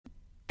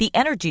The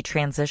energy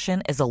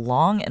transition is a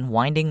long and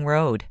winding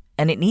road,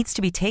 and it needs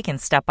to be taken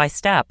step by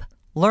step.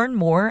 Learn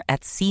more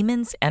at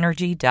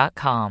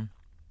SiemensEnergy.com.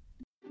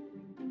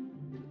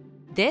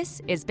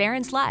 This is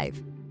Barron's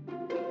Live.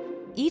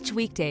 Each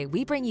weekday,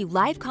 we bring you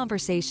live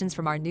conversations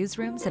from our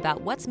newsrooms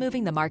about what's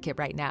moving the market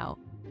right now.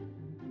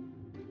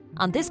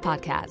 On this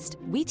podcast,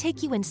 we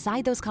take you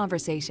inside those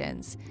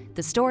conversations,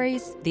 the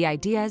stories, the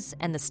ideas,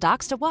 and the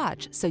stocks to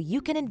watch so you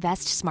can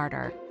invest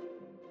smarter.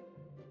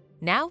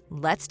 Now,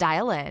 let's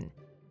dial in.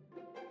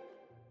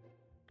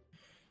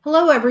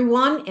 Hello,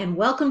 everyone, and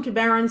welcome to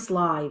Barron's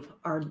Live,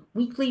 our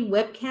weekly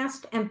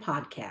webcast and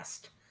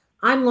podcast.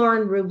 I'm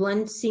Lauren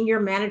Rublin, Senior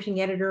Managing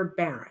Editor of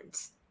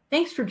Barron's.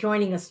 Thanks for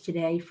joining us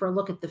today for a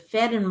look at the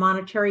Fed and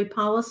monetary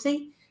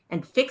policy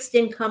and fixed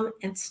income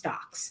and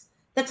stocks.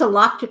 That's a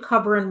lot to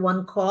cover in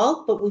one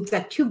call, but we've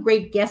got two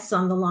great guests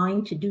on the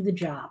line to do the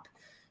job.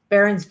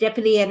 Barron's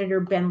Deputy Editor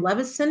Ben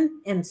Levisohn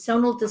and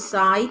Sonal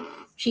Desai,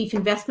 Chief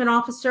Investment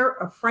Officer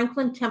of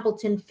Franklin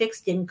Templeton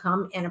Fixed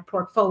Income and a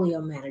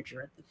Portfolio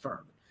Manager at the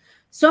firm.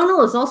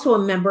 Sonal is also a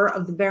member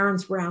of the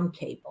Barron's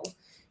Roundtable.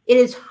 It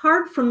is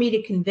hard for me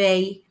to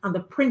convey on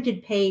the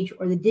printed page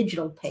or the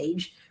digital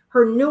page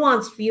her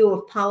nuanced view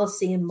of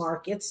policy and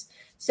markets.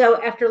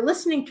 So after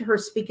listening to her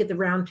speak at the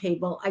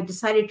Roundtable, I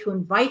decided to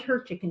invite her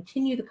to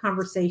continue the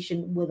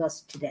conversation with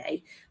us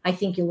today. I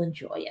think you'll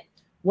enjoy it.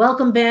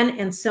 Welcome, Ben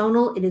and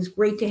Sonal. It is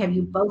great to have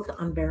you both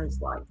on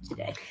Barron's Live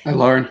today. Hi,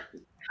 Lauren.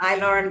 Hi,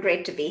 Lauren.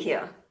 Great to be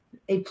here.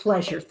 A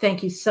pleasure.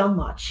 Thank you so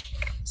much.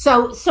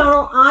 So,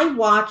 Sonal, I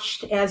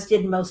watched, as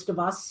did most of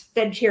us,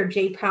 Fed Chair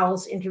Jay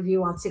Powell's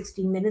interview on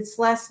 60 Minutes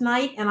last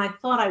night, and I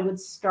thought I would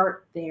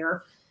start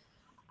there.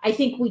 I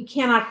think we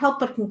cannot help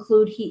but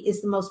conclude he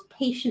is the most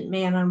patient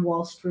man on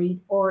Wall Street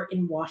or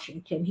in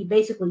Washington. He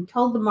basically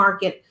told the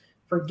market,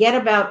 forget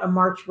about a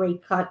March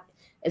rate cut,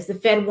 as the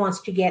Fed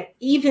wants to get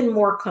even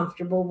more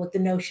comfortable with the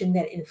notion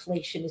that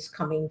inflation is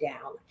coming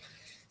down.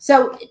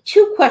 So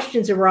two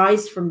questions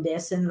arise from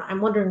this, and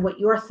I'm wondering what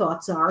your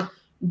thoughts are.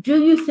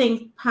 Do you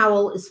think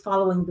Powell is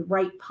following the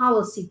right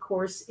policy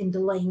course in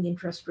delaying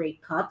interest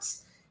rate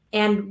cuts?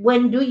 And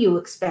when do you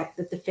expect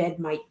that the Fed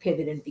might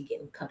pivot and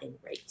begin cutting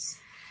rates?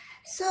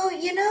 So,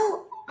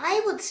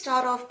 I would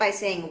start off by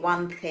saying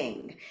one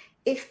thing.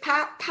 If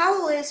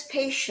Powell is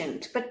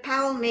patient, but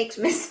Powell makes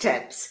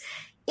missteps,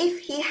 if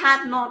he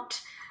had not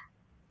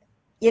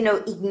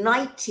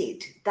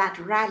ignited that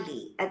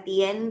rally at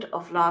the end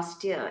of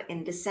last year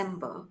in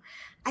December,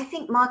 I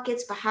think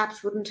markets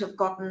perhaps wouldn't have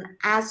gotten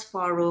as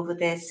far over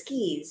their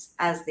skis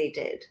as they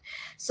did.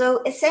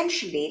 So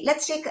essentially,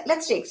 let's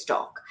take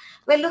stock.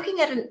 We're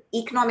looking at an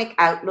economic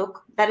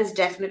outlook that is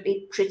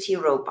definitely pretty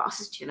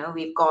robust.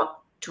 We've got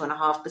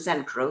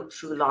 2.5% growth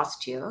through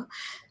last year.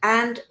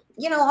 And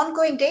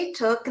ongoing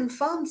data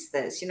confirms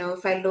this.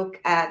 If I look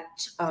at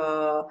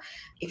the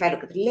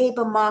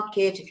labor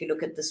market, if you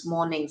look at this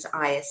morning's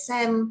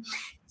ISM,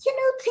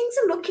 things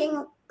are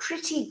looking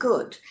pretty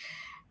good.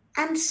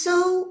 And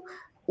so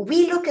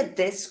we look at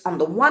this on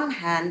the one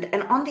hand,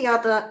 and on the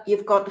other,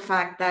 you've got the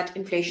fact that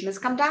inflation has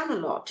come down a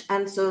lot.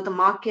 And so the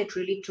market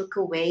really took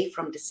away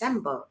from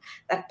December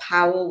that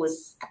Powell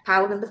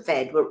and the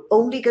Fed were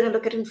only going to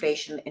look at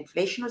inflation.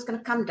 Inflation was going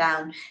to come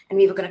down and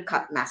we were going to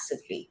cut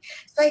massively.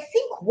 So I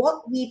think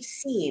what we've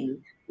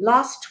seen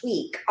last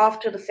week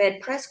after the Fed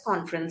press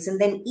conference,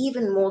 and then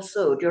even more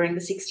so during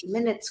the 60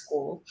 Minutes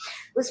call,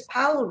 was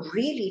Powell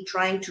really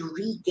trying to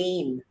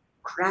regain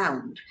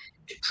ground,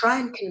 to try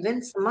and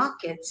convince the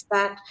markets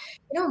that,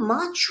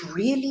 March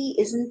really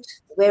isn't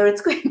where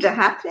it's going to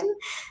happen.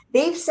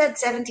 They've said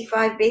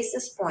 75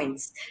 basis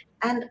points,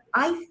 and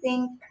I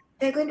think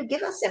they're going to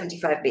give us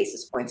 75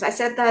 basis points. I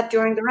said that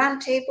during the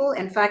Roundtable.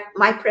 In fact,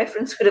 my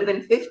preference would have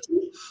been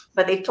 50,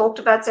 but they talked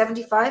about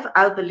 75.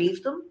 I'll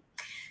believe them.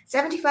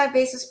 75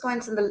 basis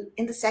points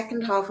in the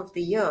second half of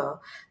the year,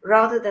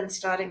 rather than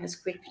starting as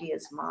quickly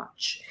as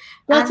March.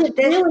 Does it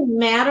really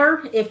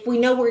matter if we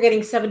know we're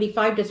getting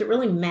 75? Does it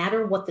really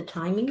matter what the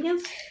timing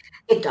is?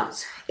 It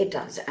does. It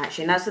does,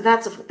 actually. Now, so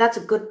that's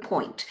a good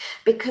point,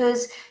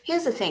 because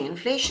here's the thing.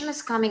 Inflation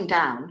is coming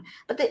down,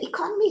 but the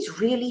economy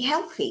is really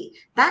healthy.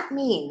 That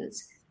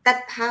means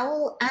that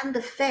Powell and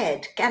the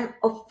Fed can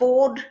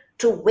afford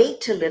to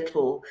wait a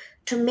little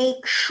to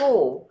make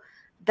sure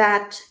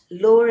that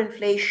lower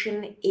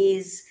inflation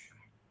is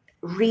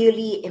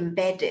really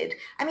embedded.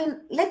 I mean,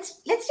 let's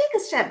take a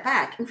step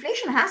back.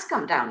 Inflation has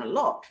come down a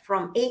lot,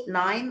 from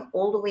 8.9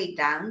 all the way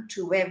down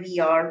to where we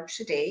are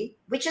today,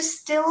 which is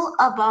still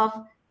above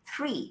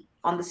 3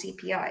 on the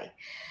CPI.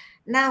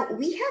 Now,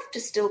 we have to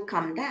still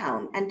come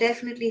down. And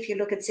definitely, if you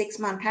look at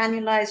 6-month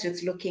annualized,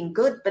 it's looking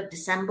good. But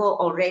December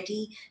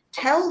already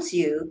tells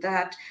you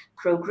that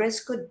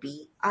progress could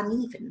be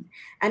uneven.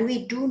 And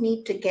we do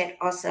need to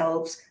get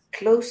ourselves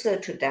closer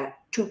to that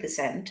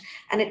 2%,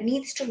 and it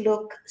needs to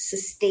look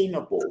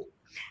sustainable.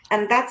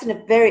 And that's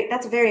a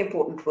very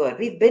important word.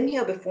 We've been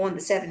here before in the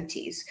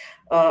 70s.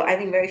 I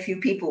think very few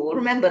people will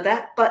remember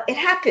that, but it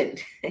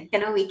happened.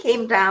 We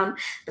came down,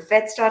 the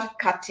Fed started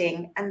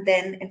cutting, and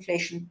then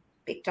inflation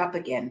picked up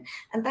again.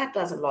 And that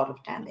does a lot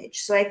of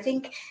damage. So I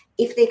think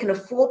if they can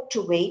afford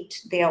to wait,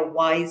 they are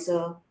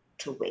wiser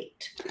to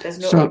wait. There's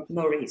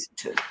no reason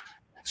to.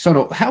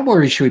 So how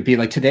worried should we be?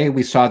 Like today,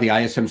 we saw the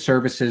ISM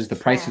services, the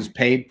prices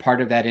paid,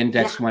 part of that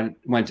index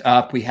went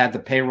up. We had the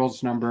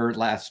payrolls number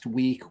last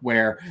week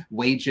where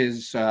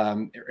wages,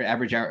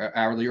 average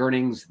hourly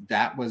earnings,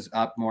 that was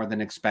up more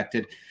than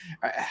expected.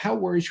 How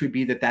worried should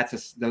we be that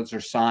those are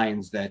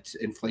signs that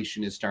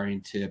inflation is starting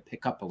to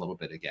pick up a little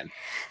bit again?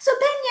 So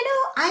Ben,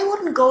 I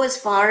wouldn't go as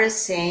far as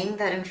saying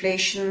that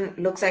inflation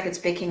looks like it's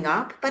picking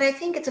up, but I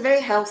think it's a very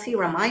healthy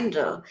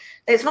reminder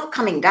that it's not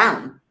coming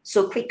down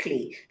so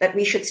quickly, that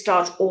we should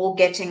start all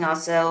getting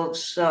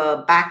ourselves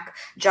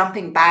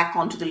jumping back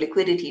onto the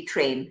liquidity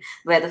train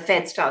where the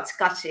Fed starts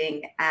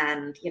cutting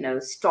and,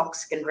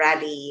 stocks can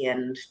rally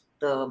and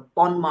the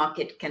bond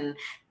market can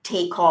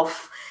take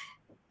off.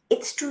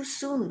 It's too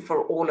soon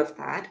for all of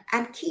that.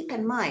 And keep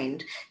in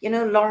mind,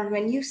 Lauren,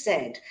 when you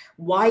said,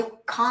 why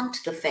can't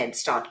the Fed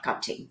start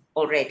cutting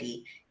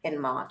already in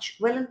March?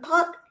 Well, in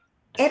part,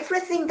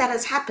 everything that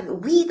has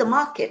happened, we, the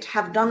market,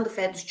 have done the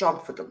Fed's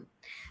job for them.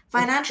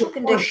 Financial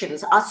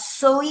conditions are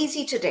so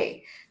easy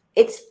today.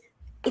 It's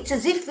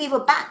as if we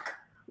were back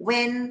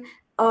when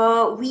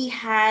we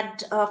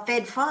had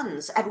Fed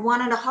funds at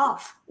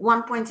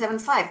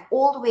 1.75,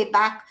 all the way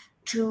back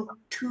to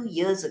 2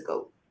 years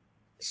ago.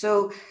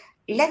 So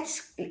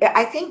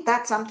I think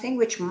that's something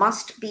which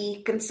must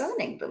be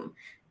concerning them,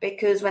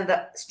 because when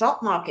the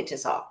stock market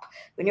is up,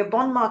 when your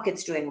bond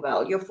market's doing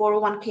well, your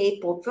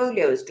 401k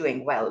portfolio is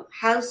doing well,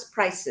 house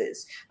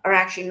prices are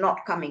actually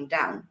not coming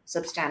down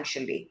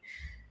substantially.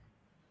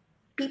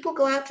 People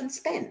go out and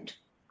spend.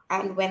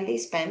 And when they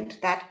spend,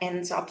 that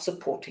ends up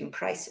supporting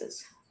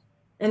prices.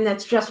 And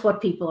that's just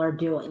what people are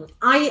doing.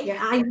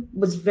 I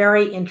was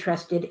very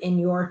interested in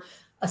your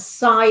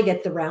aside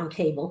at the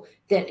Roundtable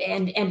that,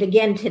 and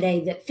again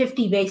today, that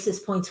 50 basis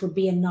points would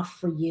be enough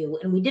for you.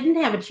 And we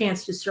didn't have a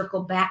chance to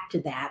circle back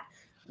to that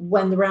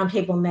when the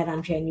Roundtable met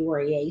on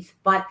January 8th.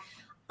 But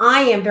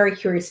I am very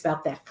curious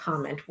about that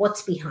comment.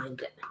 What's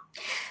behind it?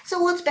 So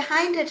what's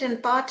behind it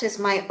in part is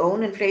my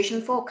own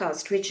inflation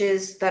forecast, which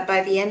is that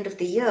by the end of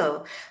the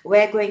year,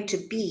 we're going to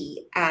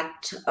be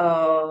at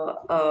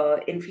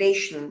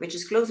inflation, which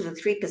is closer to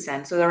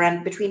 3%. So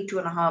around between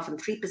 2.5% and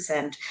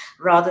 3%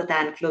 rather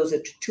than closer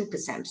to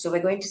 2%. So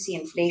we're going to see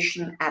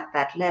inflation at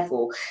that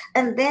level.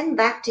 And then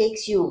that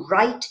takes you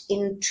right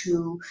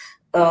into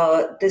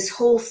this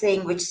whole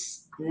thing, which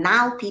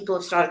now people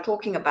have started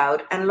talking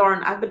about. And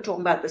Lauren, I've been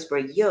talking about this for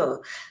a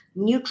year.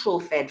 Neutral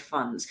Fed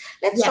funds.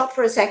 Let's stop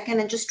for a second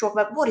and just talk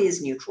about what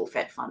is neutral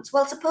Fed funds.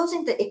 Well,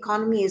 supposing the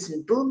economy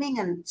isn't booming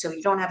and so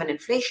you don't have an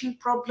inflation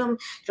problem,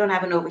 you don't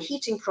have an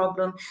overheating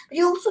problem, but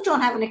you also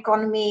don't have an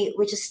economy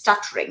which is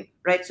stuttering,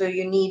 right? So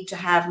you need to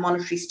have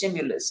monetary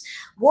stimulus.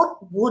 What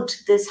would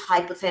this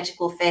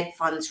hypothetical Fed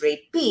funds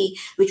rate be,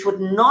 which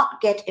would not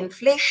get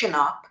inflation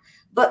up,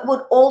 but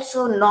would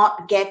also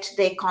not get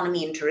the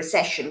economy into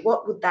recession?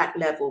 What would that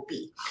level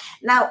be?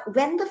 Now,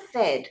 when the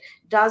Fed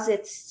does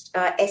its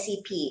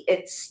SEP,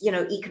 its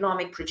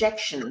economic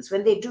projections,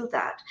 when they do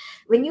that,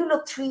 when you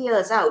look 3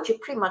 years out, you're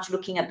pretty much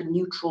looking at the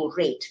neutral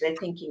rate they're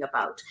thinking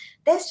about.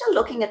 They're still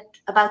looking at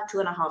about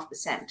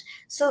 2.5%.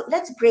 So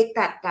let's break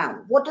that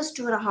down. What does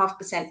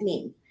 2.5%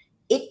 mean?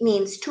 It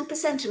means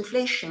 2%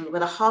 inflation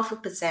with a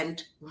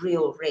 0.5%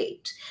 real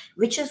rate,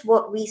 which is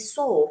what we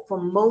saw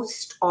for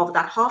most of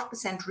that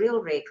 0.5%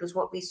 real rate was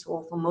what we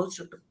saw for most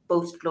of the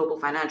post-global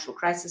financial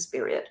crisis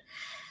period.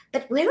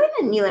 But we're in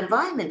a new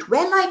environment.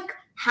 We're like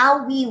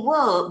how we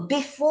were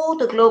before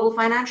the global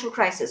financial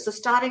crisis. So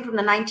starting from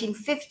the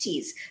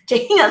 1950s,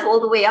 taking us all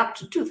the way up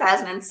to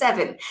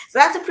 2007. So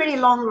that's a pretty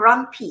long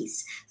run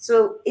piece.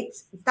 So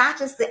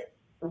that is the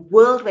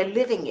world we're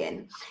living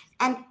in.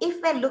 And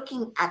if we're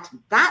looking at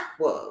that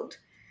world,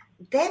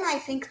 then I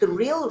think the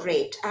real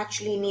rate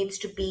actually needs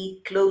to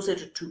be closer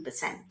to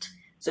 2%.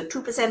 So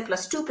 2%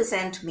 plus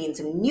 2%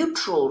 means a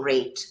neutral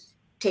rate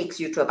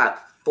takes you to about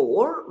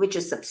 4, which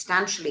is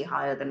substantially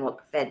higher than what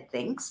the Fed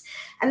thinks.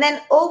 And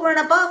then over and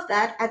above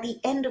that, at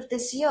the end of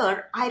this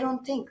year, I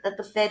don't think that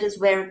the Fed is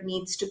where it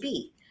needs to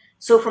be.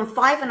 So from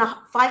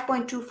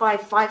 5.25,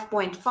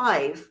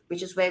 5.5,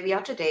 which is where we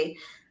are today,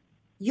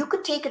 you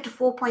could take it to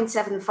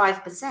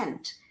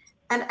 4.75%.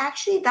 And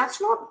actually, that's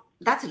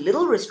a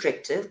little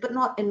restrictive, but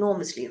not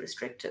enormously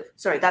restrictive.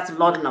 Sorry, that's a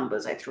lot of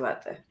numbers I threw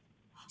out there.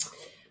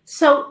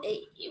 So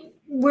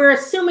we're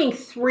assuming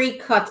 3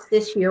 cuts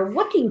this year.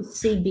 What do you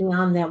see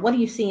beyond that? What do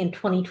you see in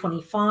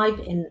 2025?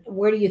 And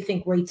where do you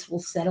think rates will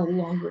settle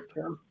longer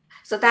term?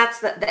 So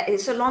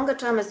so longer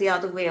term is the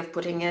other way of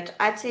putting it.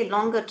 I'd say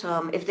longer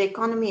term, if the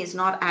economy is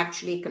not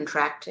actually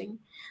contracting,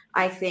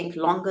 I think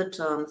longer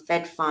term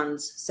Fed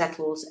funds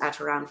settles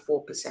at around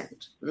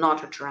 4%,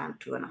 not at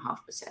around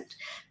 2.5%.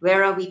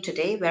 Where are we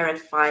today? We're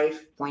at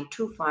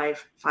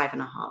 5.25,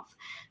 5.5.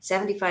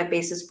 75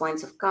 basis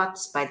points of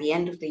cuts. By the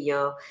end of the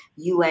year,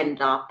 you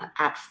end up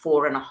at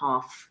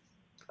 4.5,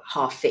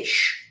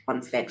 half-ish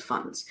on Fed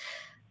funds.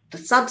 the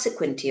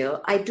subsequent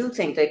year, I do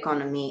think the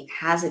economy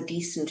has a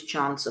decent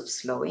chance of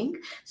slowing.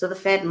 So the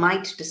Fed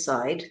might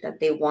decide that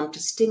they want to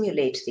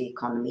stimulate the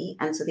economy.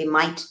 And so they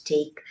might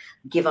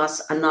give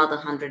us another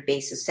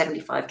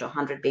 75 to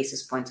 100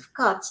 basis points of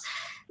cuts,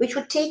 which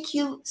would take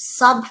you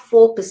sub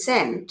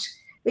 4%,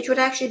 which would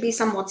actually be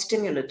somewhat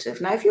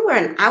stimulative. Now, if you were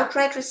in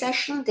outright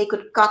recession, they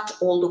could cut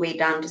all the way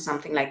down to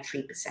something like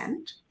 3%.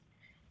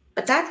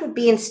 But that would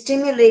be in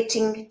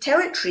stimulating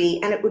territory,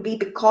 and it would be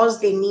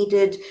because they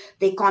needed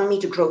the economy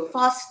to grow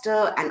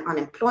faster and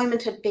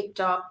unemployment had picked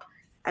up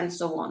and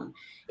so on.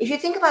 If you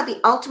think about the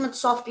ultimate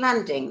soft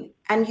landing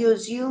and you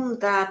assume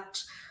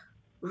that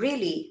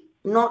really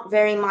not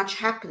very much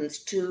happens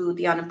to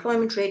the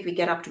unemployment rate, we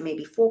get up to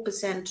maybe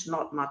 4%,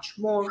 not much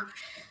more,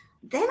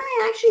 then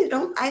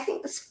I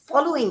think this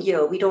following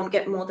year we don't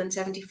get more than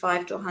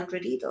 75 to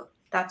 100 either.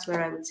 That's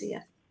where I would see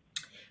it.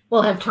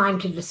 We'll have time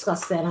to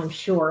discuss that, I'm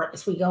sure,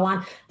 as we go on.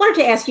 I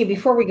wanted to ask you,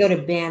 before we go to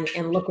Ben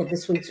and look at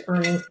this week's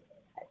earnings,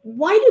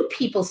 why do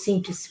people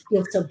seem to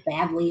feel so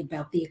badly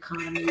about the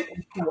economy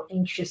and so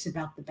anxious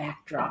about the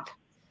backdrop?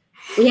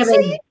 We have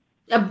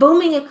a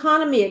booming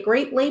economy, a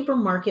great labor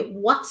market.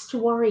 What's to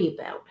worry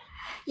about?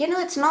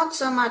 It's not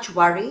so much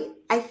worry.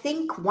 I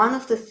think one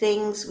of the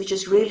things which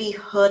is really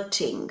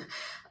hurting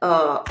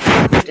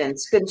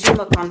confidence,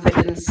 consumer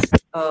confidence,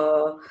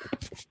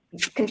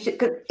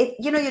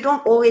 you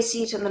don't always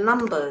see it in the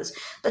numbers,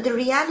 but the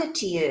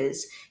reality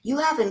is you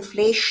have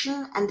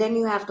inflation and then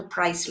you have the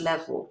price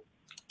level,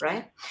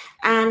 right?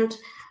 And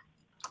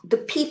the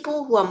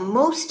people who are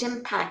most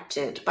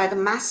impacted by the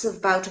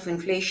massive bout of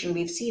inflation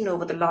we've seen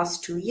over the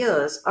last 2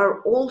 years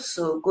are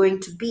also going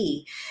to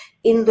be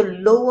in the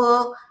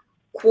lower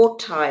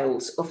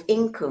quartiles of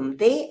income.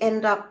 They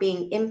end up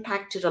being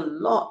impacted a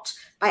lot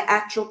by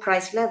actual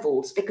price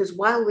levels, because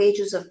while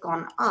wages have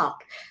gone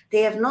up,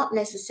 they have not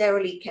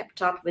necessarily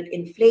kept up with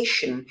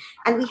inflation,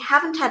 and we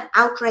haven't had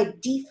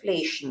outright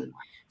deflation.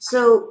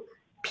 So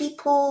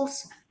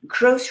people's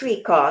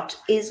grocery cart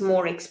is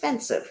more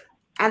expensive.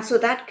 And so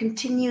that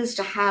continues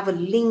to have a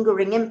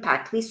lingering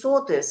impact. We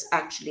saw this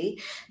actually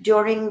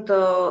during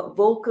the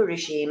Volcker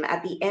regime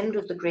at the end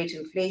of the Great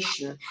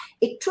Inflation.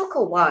 It took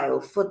a while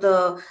for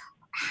the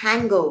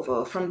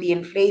hangover from the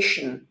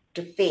inflation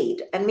to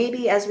fade. And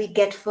maybe as we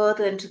get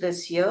further into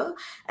this year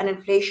and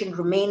inflation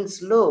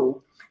remains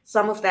low,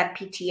 some of that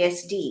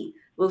PTSD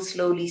will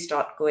slowly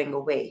start going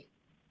away.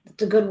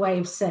 That's a good way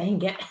of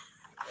saying it.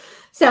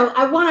 So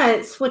I want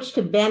to switch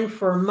to Ben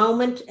for a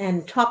moment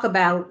and talk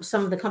about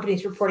some of the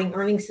companies reporting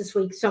earnings this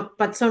week.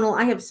 But Sonal,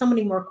 I have so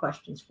many more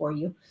questions for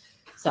you.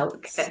 So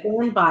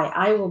stand by.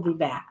 I will be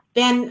back.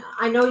 Ben,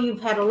 I know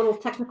you've had a little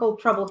technical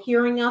trouble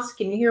hearing us.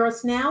 Can you hear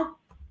us now?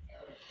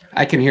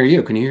 I can hear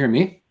you. Can you hear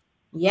me?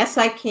 Yes,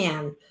 I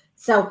can.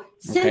 So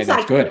since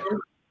that's good.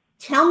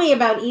 Tell me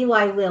about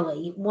Eli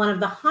Lilly, one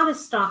of the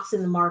hottest stocks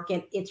in the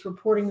market. It's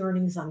reporting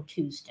earnings on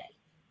Tuesday.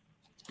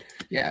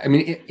 Yeah, I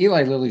mean,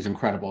 Eli Lilly's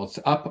incredible. It's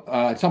up.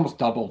 It's almost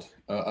doubled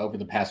over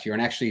the past year.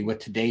 And actually, with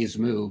today's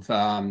move,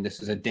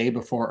 this is a day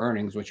before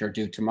earnings, which are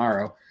due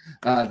tomorrow.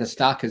 The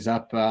stock is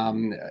up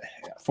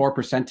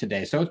 4%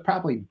 today. So it's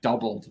probably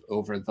doubled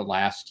over the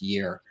last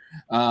year.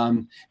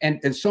 And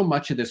so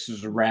much of this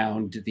is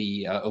around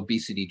the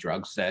obesity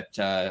drugs that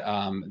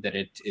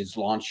it is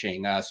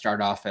launching.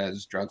 Start off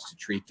as drugs to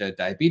treat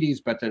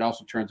diabetes, but it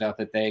also turns out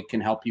that they can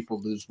help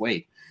people lose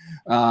weight.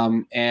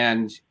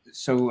 And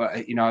so,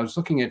 I was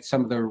looking at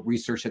some of the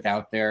research that's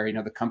out there.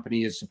 The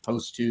company is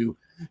supposed to,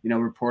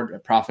 report a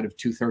profit of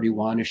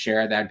 $231 a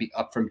share. That'd be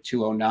up from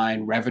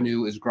 $209.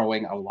 Revenue is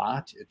growing a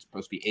lot. It's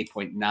supposed to be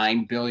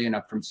 $8.9 billion,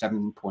 up from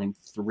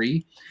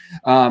 $7.3.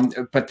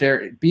 But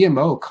their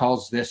BMO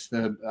calls this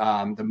the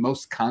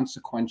most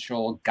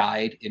consequential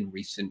guide in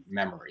recent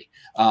memory.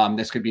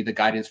 This could be the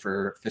guidance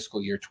for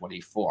fiscal year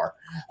 24.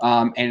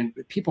 And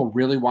people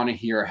really want to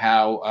hear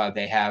how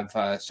they have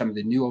some of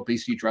the new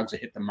obesity drugs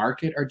that hit the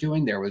market are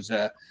doing. There was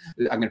I'm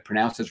going to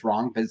pronounce this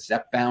wrong, but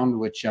Zepbound,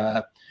 which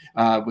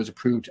was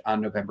approved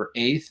on November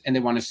 8th, and they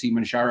want to see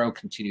Mounjaro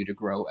continue to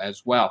grow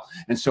as well.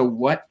 And so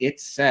what it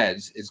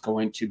says is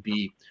going to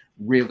be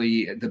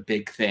really the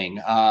big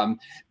thing.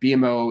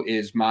 BMO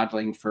is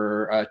modeling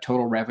for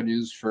total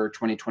revenues for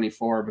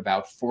 2024 of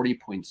about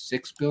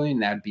 $40.6 billion.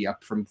 That'd be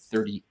up from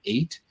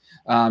 38.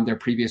 Their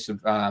previous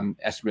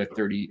estimate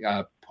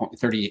of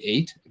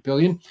 38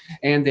 billion.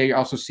 And they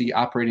also see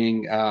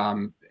operating,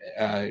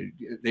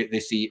 they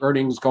see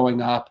earnings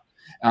going up.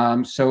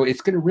 So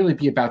it's going to really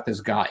be about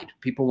this guide.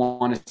 People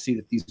want to see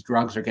that these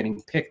drugs are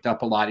getting picked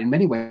up a lot. In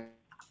many ways,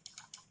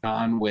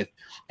 on with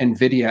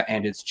NVIDIA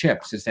and its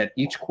chips is that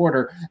each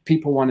quarter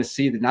people want to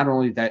see that not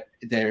only that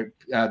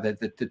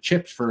the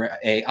chips for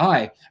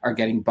AI are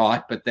getting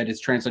bought, but that it's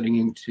translating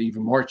into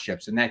even more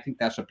chips. And I think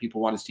that's what people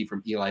want to see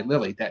from Eli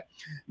Lilly, that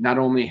not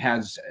only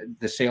has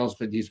the sales,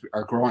 but these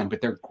are growing, but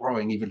they're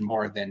growing even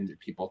more than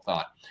people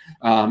thought.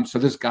 So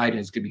this guide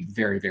is going to be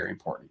very, very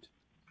important.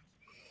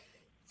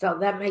 So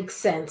that makes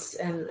sense.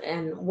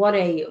 And what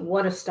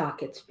a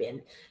stock it's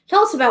been.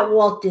 Tell us about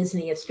Walt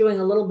Disney. It's doing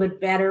a little bit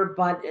better,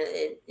 but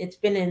it's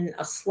been in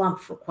a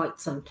slump for quite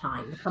some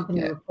time. The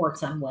company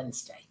reports on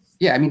Wednesday.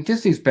 Yeah, I mean,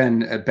 Disney's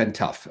been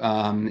tough.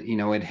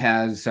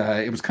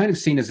 It was kind of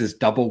seen as this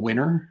double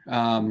winner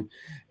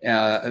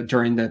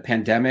during the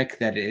pandemic,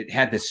 that it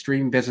had this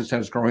streaming business that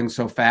was growing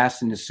so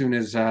fast, and as soon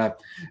as the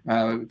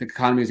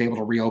economy was able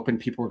to reopen,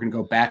 people were going to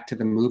go back to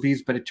the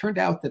movies. But it turned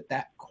out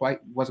that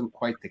wasn't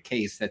quite the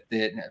case. That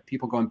the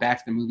people going back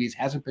to the movies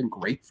hasn't been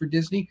great for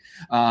Disney.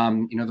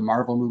 The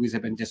Marvel movies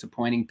have been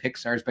disappointing.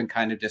 Pixar's been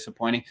kind of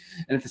disappointing,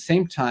 and at the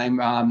same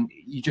time,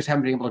 you just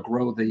haven't been able to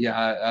grow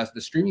the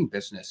streaming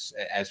business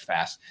as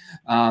fast.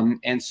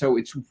 And so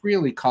it's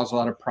really caused a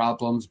lot of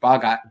problems.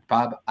 Bob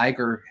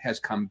Iger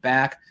has come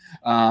back,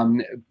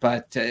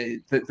 but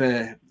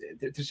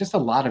there's just a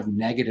lot of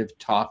negative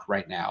talk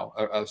right now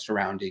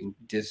surrounding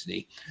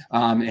Disney.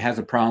 It has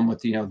a problem with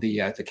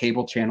the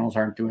cable channels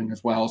aren't doing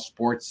as well.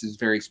 Sports is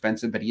very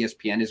expensive, but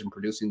ESPN isn't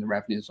producing the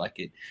revenues like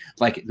it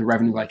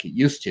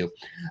used to.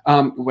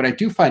 What I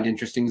do find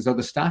interesting is, though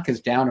the stock is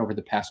down over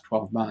the past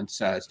 12 months,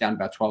 it's down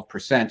about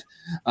 12%.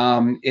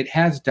 It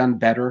has done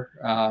better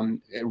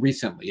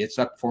recently. It's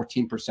up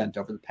 14%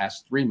 over the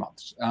past 3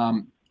 months.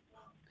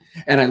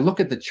 And I look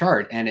at the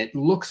chart, and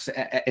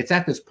it's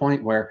at this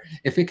point where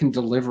if it can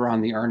deliver on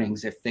the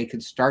earnings, if they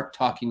could start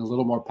talking a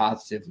little more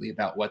positively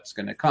about what's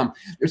going to come,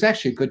 there's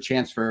actually a good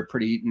chance for a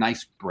pretty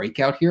nice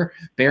breakout here.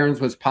 Barron's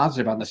was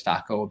positive on the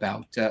stock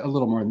about a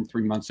little more than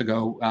 3 months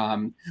ago.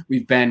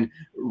 We've been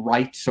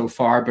right so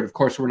far, but of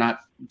course we're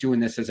not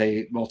doing this as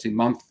a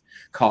multi-month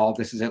call.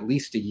 This is at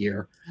least a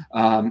year.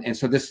 And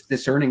so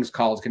this earnings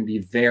call is going to be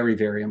very,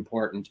 very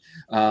important,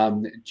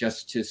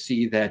 just to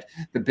see that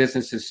the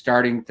business is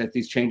starting, that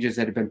these changes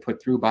that have been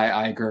put through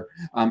by Iger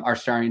are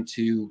starting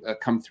to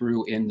come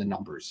through in the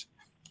numbers.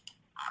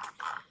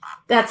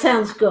 That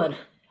sounds good.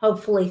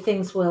 Hopefully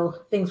things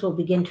will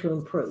begin to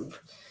improve.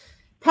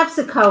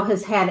 PepsiCo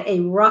has had a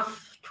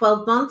rough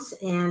 12 months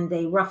and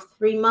a rough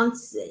 3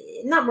 months.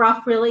 Not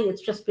rough, really.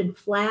 It's just been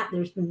flat.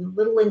 There's been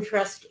little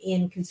interest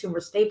in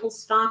consumer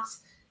staples stocks.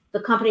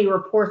 The company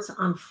reports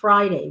on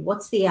Friday.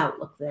 What's the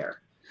outlook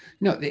there?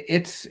 No,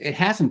 it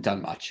hasn't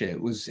done much.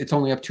 It's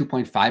only up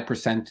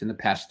 2.5% in the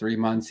past 3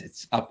 months.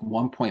 It's up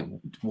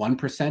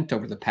 1.1%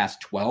 over the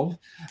past 12.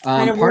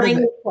 Kind of running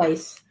in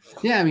place.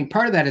 Yeah, I mean,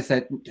 part of that is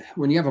that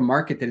when you have a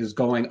market that is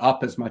going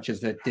up as much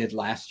as it did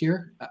last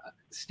year,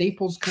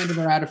 staples kind of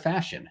are out of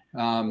fashion.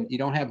 You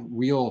don't have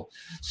real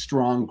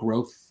strong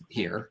growth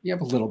here. You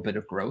have a little bit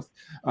of growth,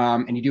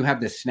 and you do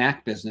have this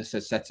snack business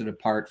that sets it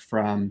apart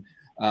from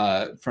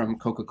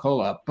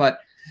Coca-Cola. But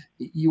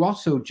you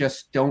also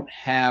just don't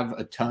have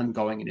a ton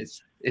going in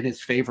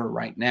its favor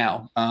right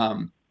now.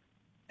 And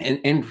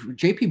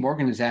JP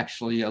Morgan is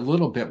actually a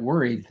little bit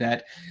worried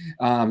that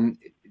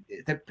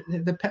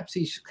the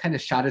Pepsi kind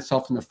of shot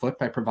itself in the foot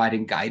by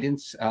providing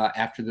guidance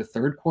after the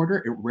third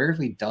quarter. It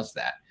rarely does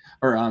that.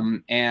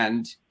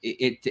 And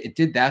it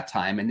did that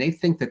time, and they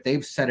think that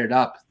they've set it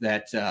up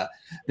that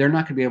they're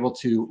not going to be able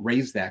to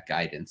raise that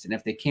guidance, and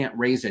if they can't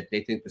raise it,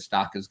 they think the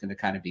stock is going to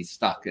kind of be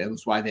stuck. It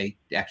was why they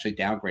actually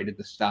downgraded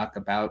the stock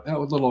about a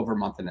little over a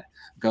month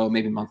ago,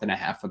 maybe a month and a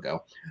half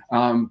ago.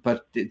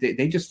 But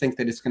they just think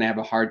that it's going to have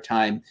a hard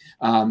time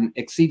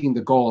exceeding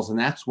the goals, and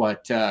that's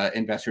what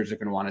investors are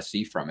going to want to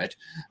see from it.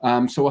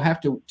 So we'll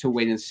have to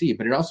wait and see.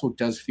 But it also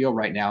does feel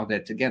right now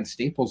that, again,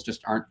 staples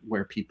just aren't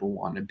where people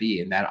want to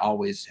be, and that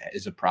always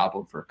is a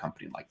problem for a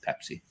company like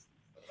Pepsi.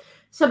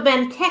 So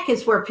Ben, tech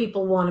is where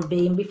people want to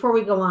be. And before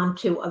we go on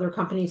to other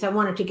companies, I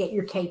wanted to get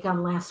your take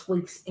on last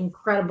week's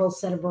incredible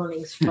set of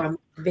earnings from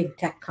big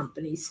tech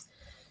companies.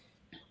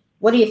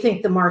 What do you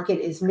think the market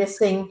is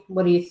missing?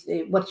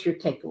 What's your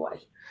takeaway?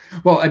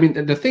 Well, I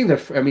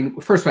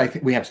mean, first I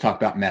think we have to talk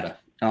about Meta.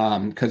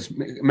 Because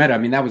Meta, I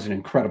mean, that was an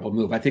incredible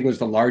move. I think it was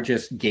the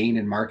largest gain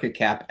in market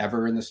cap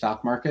ever in the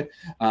stock market.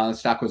 The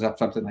stock was up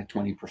something like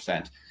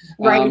 20%.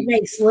 Right, it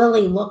makes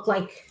Lilly look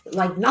like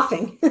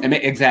nothing.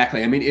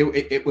 Exactly. I mean,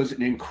 it was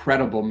an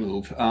incredible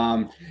move.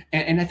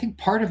 And I think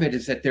part of it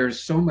is that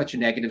there's so much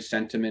negative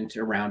sentiment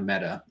around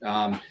Meta.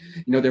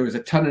 There was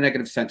a ton of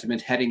negative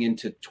sentiment heading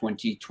into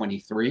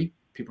 2023.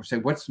 People say,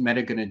 what's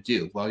Meta going to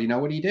do? Well, you know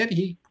what he did?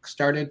 He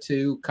started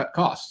to cut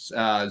costs.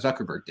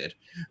 Zuckerberg did.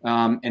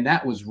 And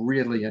that was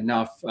really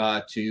enough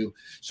to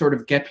sort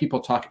of get people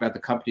talking about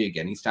the company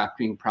again. He stopped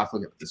being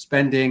profitable with the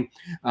spending.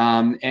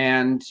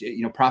 And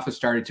profits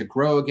started to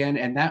grow again.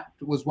 And that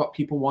was what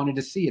people wanted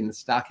to see. And the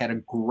stock had a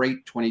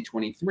great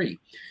 2023.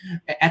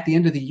 At the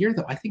end of the year,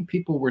 though, I think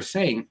people were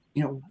saying,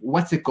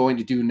 what's it going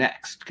to do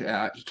next?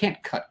 He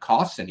can't cut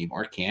costs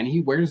anymore, can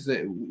he? Where's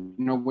the,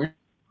 where?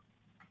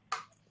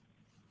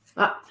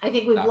 I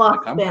think we've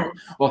lost Ben.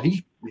 Well,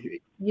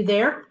 you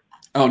there?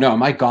 Oh no,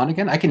 am I gone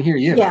again? I can hear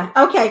you. Yeah.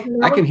 Okay.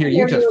 I can hear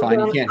you just fine.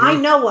 You can't hear I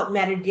know what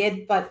Meta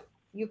did, but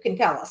you can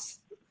tell us.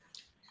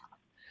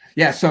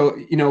 Yeah. So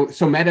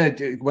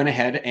Meta went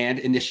ahead and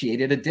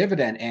initiated a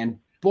dividend, and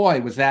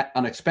boy, was that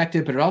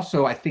unexpected. But it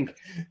also, I think,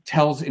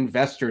 tells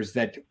investors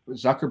that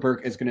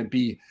Zuckerberg is going to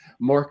be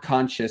more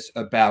conscious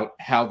about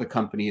how the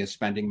company is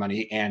spending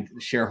money and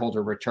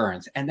shareholder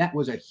returns. And that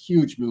was a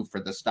huge move for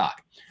the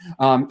stock.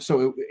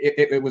 So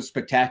it was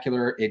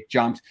spectacular. It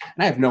jumped.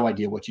 And I have no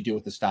idea what you do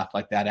with a stock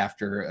like that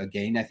after a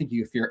gain. I think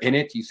if you're in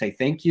it, you say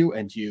thank you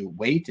and you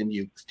wait and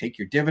you take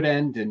your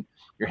dividend and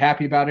you're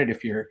happy about it.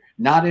 If you're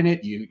not in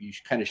it, you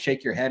kind of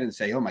shake your head and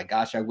say, oh my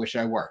gosh, I wish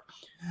I were.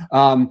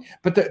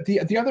 But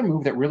the other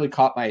move that really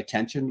caught my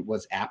attention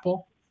was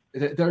Apple.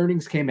 The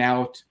earnings came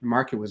out. The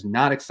market was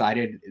not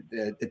excited.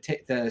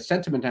 The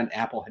sentiment on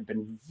Apple had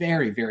been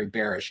very, very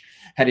bearish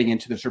heading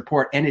into this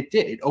report. And it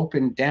did. It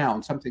opened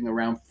down something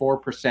around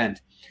 4%.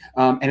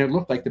 And it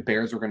looked like the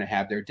bears were going to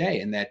have their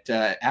day and that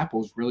Apple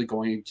was really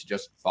going to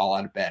just fall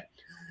out of bed.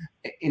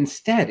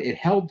 Instead, it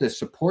held the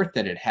support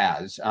that it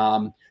has,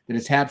 that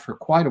it's had for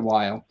quite a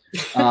while.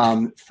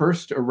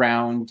 First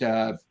around,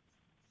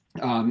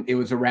 it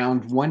was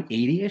around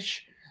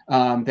 180-ish.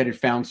 That it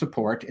found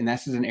support, and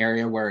this is an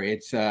area where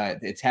it's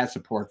had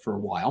support for a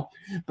while,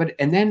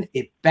 and then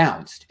it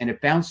bounced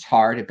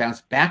hard. It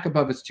bounced back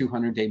above its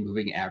 200-day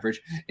moving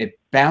average. It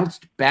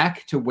bounced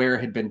back to where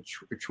it had been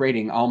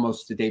trading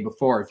almost the day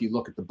before. If you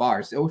look at the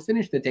bars, it will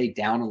finish the day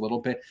down a little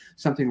bit,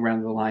 something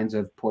around the lines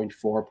of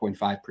 0.4,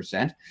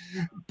 0.5%,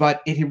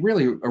 but it had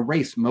really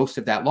erased most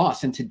of that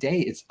loss. And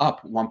today it's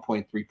up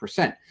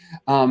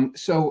 1.3%.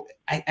 So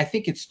I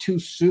think it's too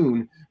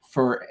soon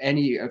for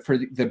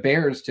the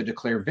bears to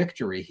declare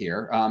victory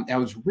here.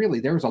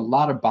 There was a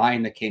lot of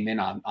buying that came in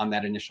on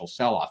that initial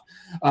sell-off.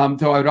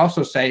 Though I would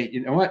also say,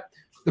 you know what,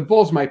 the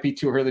bulls might be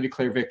too early to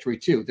declare victory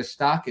too. The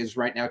stock is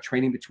right now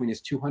trading between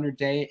its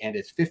 200-day and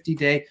its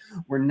 50-day.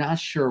 We're not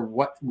sure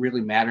what really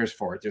matters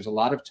for it. There's a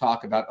lot of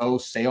talk about,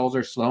 sales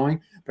are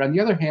slowing, but on the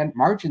other hand,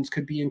 margins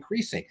could be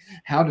increasing.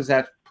 How do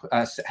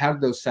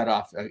those set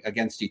off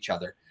against each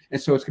other?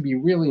 And so it's going to be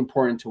really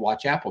important to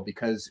watch Apple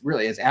because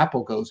really as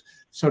Apple goes,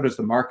 so does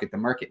the market. The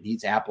market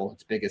needs Apple,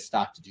 its biggest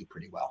stock, to do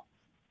pretty well.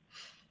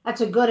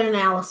 That's a good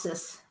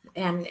analysis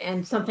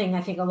and something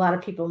I think a lot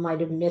of people might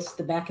have missed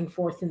the back and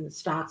forth in the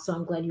stock. So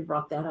I'm glad you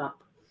brought that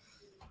up.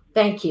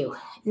 Thank you.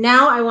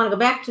 Now I want to go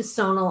back to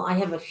Sonal. I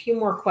have a few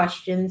more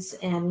questions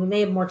and we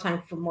may have more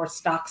time for more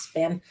stock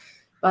spin,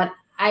 but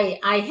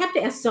I have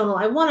to ask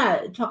Sonal, I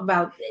want to talk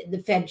about the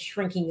Fed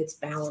shrinking its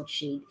balance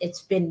sheet.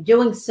 It's been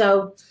doing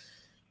so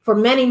for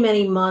many,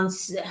 many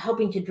months,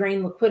 helping to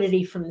drain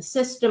liquidity from the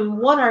system.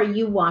 What are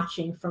you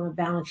watching from a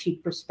balance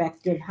sheet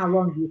perspective? How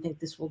long do you think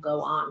this will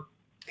go on?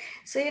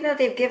 So,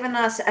 they've given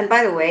us, and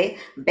by the way,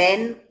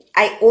 Ben,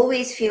 I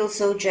always feel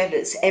so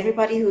jealous.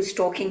 Everybody who's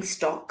talking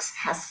stocks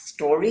has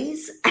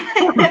stories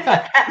and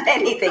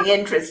anything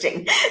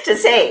interesting to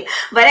say.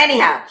 But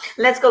anyhow,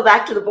 let's go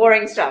back to the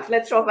boring stuff.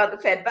 Let's talk about the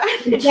Fed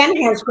balance sheet.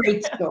 Ben has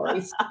great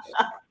stories.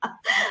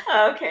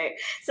 Okay.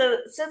 So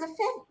the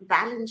Fed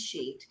balance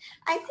sheet,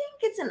 I think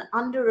it's an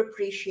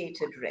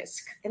underappreciated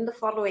risk in the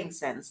following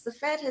sense. The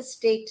Fed has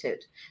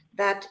stated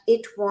that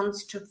it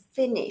wants to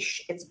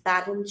finish its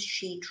balance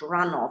sheet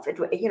runoff.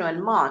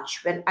 In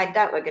March, when I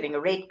doubt we're getting a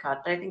rate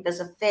cut, but I think there's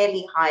a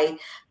fairly high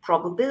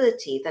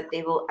probability that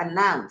they will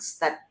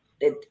announce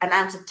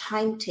a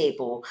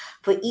timetable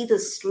for either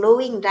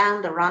slowing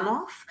down the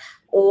runoff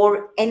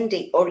or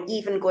ending, or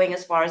even going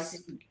as far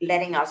as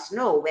letting us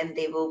know when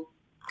they will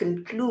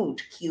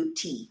conclude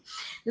QT.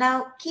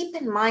 Now, keep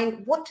in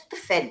mind, what did the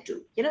Fed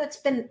do?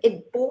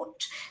 It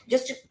bought,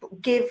 just to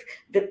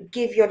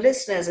give your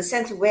listeners a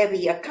sense of where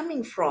we are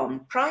coming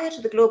from. Prior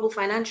to the global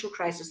financial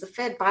crisis, the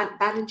Fed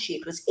balance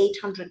sheet was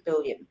 $800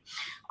 billion.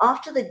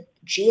 After the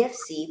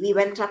GFC, we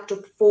went up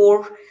to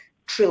 $4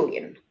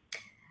 trillion.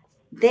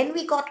 Then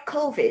we got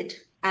COVID.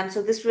 And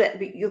so this,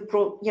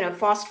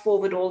 fast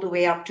forward all the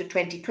way up to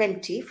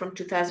 2020, from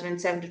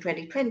 2007 to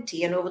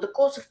 2020. And over the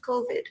course of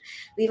COVID,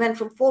 we went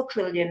from 4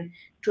 trillion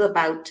to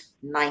about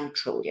 9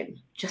 trillion,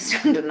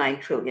 just under 9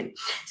 trillion.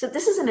 So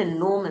this is an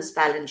enormous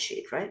balance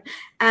sheet, right?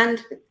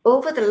 And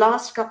over the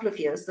last couple of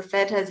years, the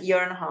Fed has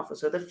year and a half or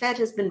so, the Fed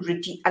has been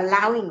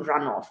allowing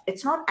runoff.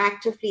 It's not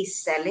actively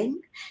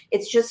selling.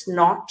 It's just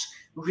not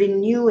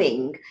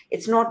renewing.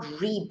 It's not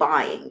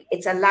rebuying.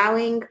 It's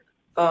allowing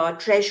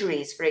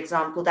treasuries, for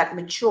example, that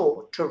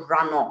mature to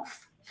run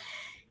off.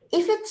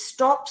 If it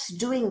stops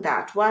doing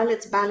that while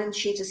its balance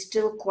sheet is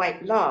still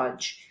quite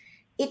large,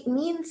 it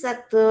means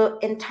that the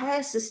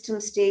entire system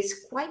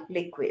stays quite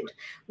liquid.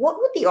 What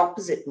would the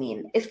opposite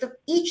mean? If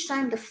each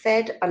time the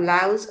Fed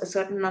allows a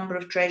certain number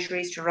of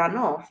treasuries to run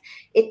off,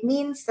 it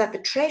means that the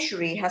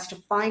Treasury has to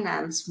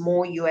finance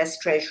more US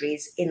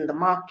treasuries in the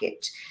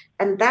market.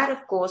 And that,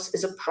 of course,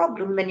 is a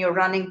problem when you're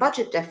running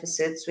budget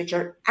deficits, which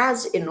are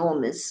as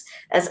enormous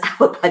as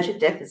our budget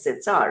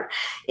deficits are.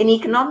 In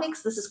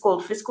economics, this is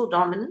called fiscal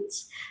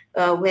dominance,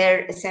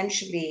 where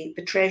essentially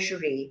the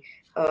Treasury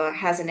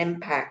has an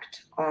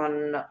impact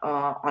on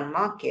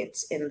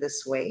markets in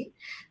this way.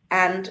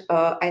 And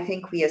I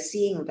think we are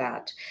seeing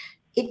that.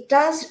 It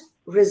does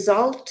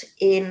result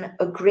in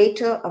a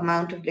greater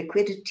amount of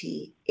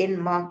liquidity in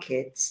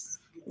markets,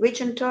 which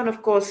in turn,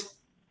 of course,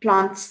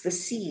 plants the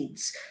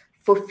seeds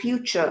for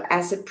future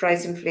asset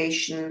price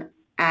inflation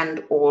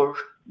and or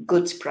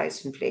goods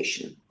price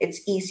inflation.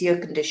 It's easier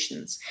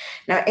conditions.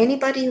 Now,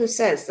 anybody who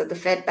says that the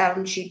Fed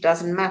balance sheet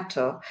doesn't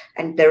matter,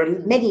 and there are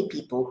many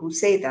people who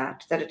say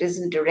that it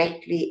isn't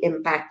directly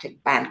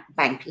impacted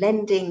bank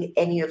lending,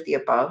 any of the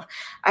above,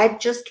 I'd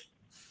just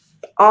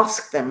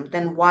ask them,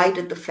 then why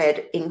did the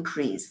Fed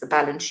increase the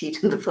balance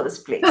sheet in the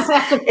first place?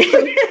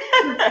 If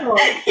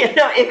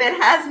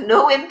it has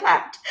no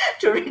impact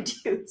to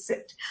reduce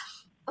it,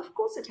 of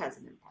course it has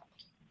an impact.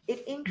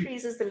 It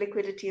increases the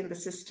liquidity in the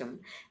system.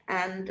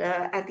 And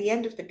at the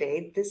end of the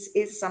day, this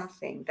is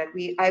something that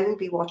I will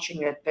be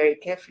watching it very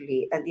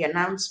carefully, and the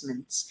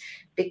announcements,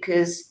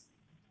 because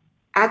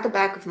at the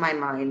back of my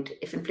mind,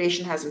 if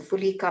inflation hasn't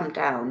fully come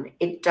down,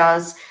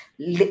 there's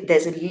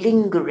a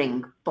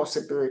lingering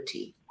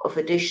possibility of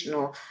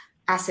additional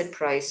asset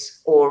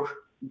price or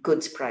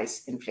goods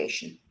price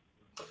inflation.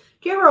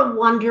 Do you ever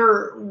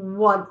wonder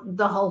what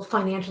the whole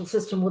financial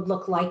system would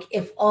look like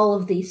if all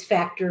of these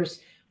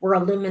factors were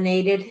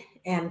eliminated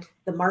and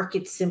the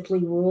market simply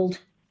ruled?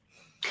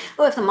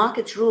 Oh, if the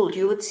markets ruled,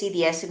 you would see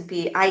the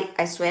S&P.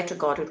 I swear to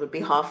God, it would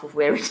be half of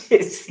where it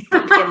is. It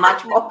would be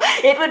much more.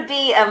 It would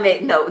be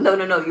no.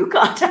 You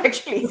can't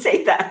actually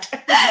say that.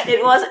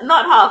 It was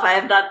not half. I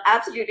have done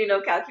absolutely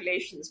no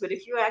calculations. But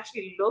if you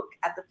actually look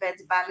at the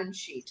Fed's balance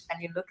sheet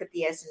and you look at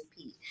the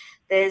S&P,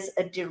 there's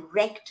a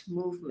direct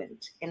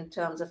movement in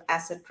terms of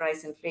asset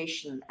price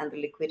inflation and the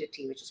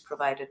liquidity which is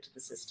provided to the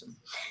system,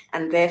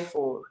 and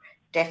therefore,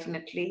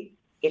 definitely,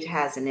 it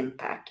has an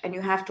impact. And you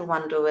have to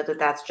wonder whether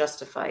that's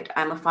justified.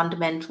 I'm a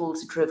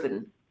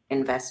fundamentals-driven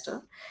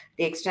investor.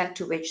 The extent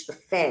to which the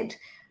Fed,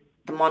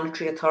 the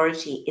monetary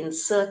authority,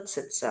 inserts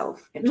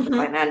itself into the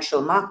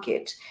financial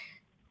market,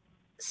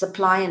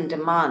 supply and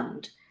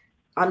demand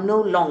are no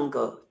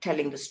longer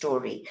telling the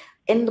story.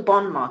 In the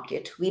bond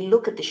market, we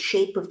look at the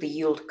shape of the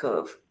yield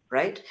curve,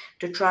 right,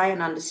 to try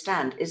and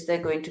understand, is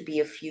there going to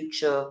be a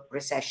future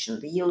recession?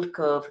 The yield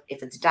curve,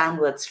 if it's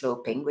downward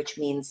sloping, which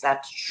means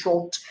that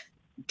short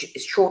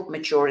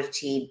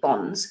maturity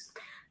bonds,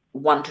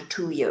 1 to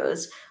 2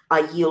 years,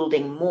 are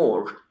yielding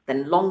more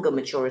than longer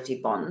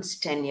maturity bonds,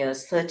 10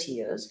 years, 30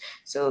 years.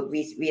 So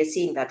we are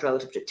seeing that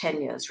relative to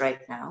 10 years right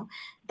now.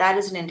 That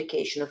is an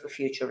indication of a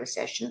future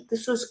recession.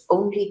 This was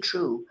only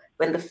true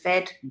when the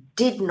Fed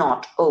did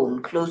not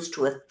own close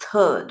to a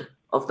third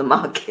of the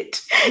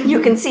market.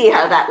 You can see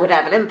how that would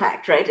have an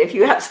impact, right? If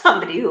you have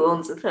somebody who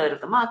owns a third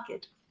of the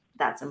market.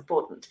 That's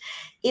important.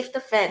 If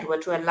the Fed were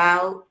to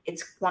allow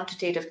its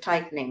quantitative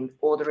tightening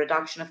or the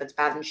reduction of its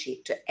balance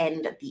sheet to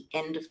end at the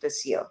end of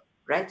this year,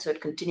 right? So it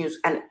continues,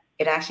 and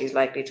it actually is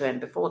likely to end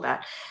before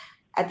that.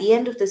 At the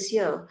end of this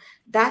year,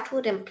 that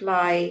would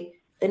imply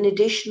an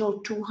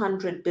additional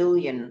 200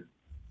 to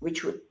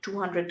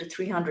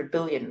 300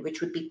 billion,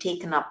 which would be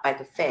taken up by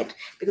the Fed.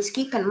 Because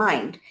keep in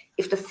mind,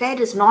 if the Fed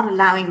is not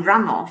allowing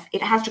runoff,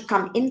 it has to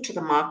come into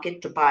the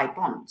market to buy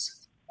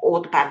bonds,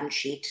 or the balance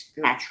sheet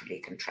naturally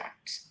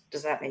contracts.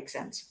 Does that make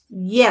sense?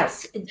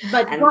 Yes,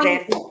 but I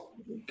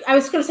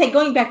was going to say,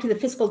 going back to the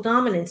fiscal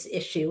dominance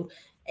issue,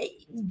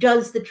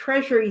 does the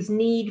Treasury's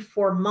need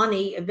for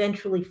money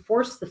eventually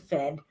force the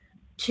Fed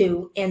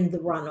to end the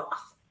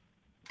runoff?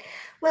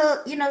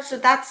 Well, so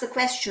that's the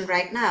question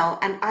right now.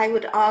 And I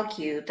would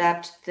argue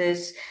that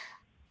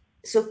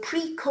so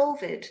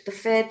pre-COVID, the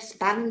Fed's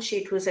balance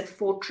sheet was at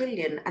 4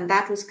 trillion, and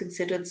that was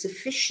considered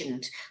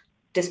sufficient,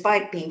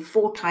 despite being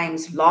 4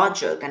 times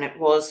larger than it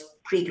was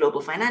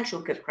pre-global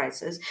financial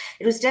crisis.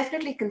 It was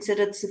definitely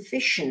considered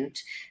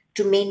sufficient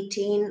to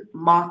maintain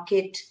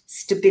market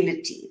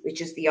stability,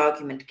 which is the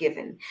argument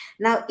given.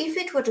 Now, if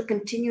it were to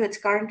continue its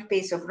current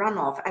pace of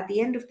runoff, at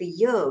the end of the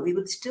year, we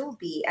would still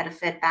be at a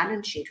Fed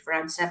balance sheet of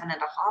around 7.5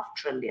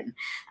 trillion.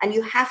 And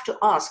you have to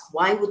ask,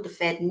 why would the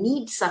Fed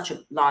need such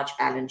a large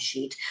balance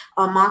sheet?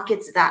 Are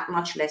markets that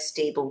much less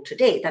stable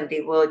today than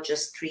they were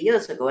just 3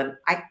 years ago? And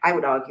I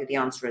would argue the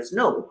answer is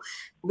no,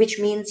 which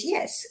means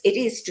yes, it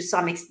is to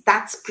some extent.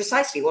 That's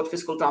precisely what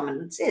fiscal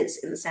dominance is,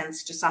 in the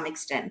sense, to some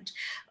extent,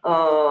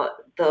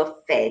 the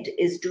Fed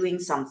is doing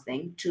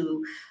something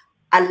to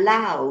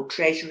allow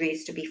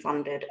treasuries to be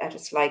funded at a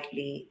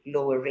slightly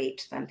lower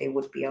rate than they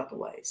would be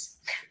otherwise.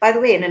 By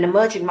the way, in an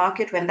emerging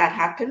market, when that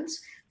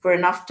happens for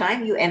enough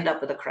time, you end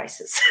up with a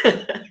crisis.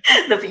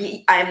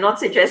 I am not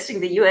suggesting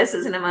the US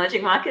is an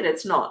emerging market.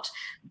 It's not.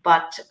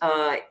 But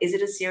is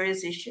it a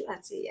serious issue?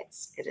 I'd say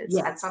yes, it is.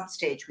 Yeah. At some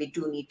stage, we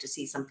do need to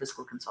see some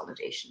fiscal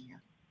consolidation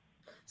here.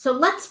 So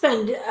let's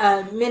spend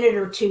a minute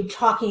or two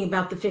talking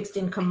about the fixed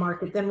income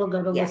market. Then we'll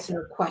go to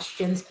listener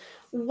questions.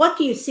 What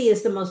do you see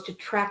as the most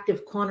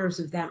attractive corners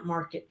of that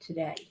market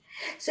today?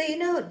 So,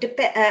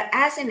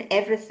 as in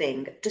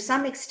everything, to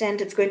some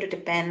extent, it's going to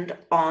depend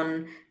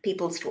on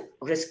people's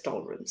risk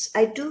tolerance.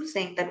 I do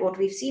think that what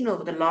we've seen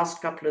over the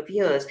last couple of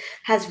years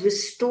has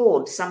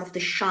restored some of the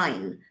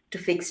shine to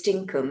fixed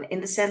income,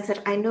 in the sense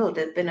that I know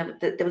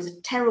there was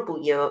a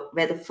terrible year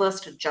where the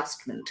first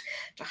adjustment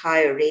to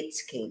higher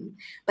rates came.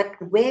 But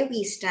where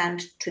we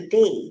stand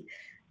today,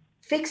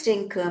 fixed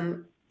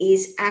income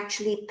is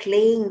actually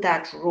playing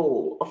that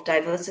role of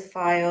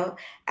diversifier.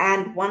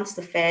 And once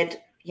the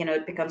Fed,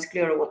 it becomes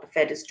clearer what the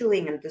Fed is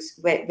doing, and this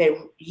we're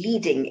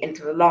leading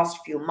into the last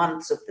few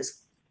months of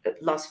this,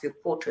 last few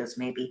quarters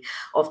maybe,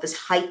 of this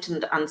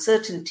heightened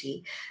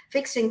uncertainty,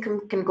 fixed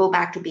income can go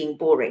back to being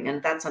boring.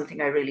 And that's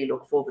something I really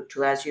look forward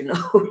to, as you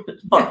know,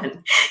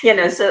 Lauren.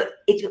 So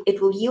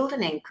it will yield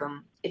an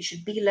income. It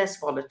should be less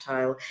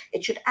volatile.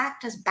 It should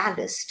act as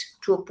ballast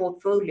to a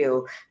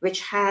portfolio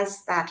which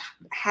has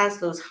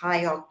those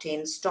high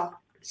octane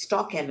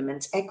stock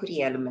elements,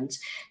 equity elements.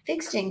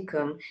 Fixed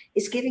income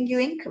is giving you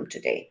income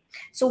today.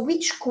 So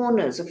which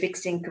corners of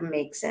fixed income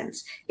make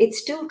sense?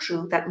 It's still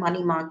true that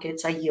money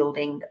markets are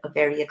yielding a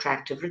very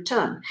attractive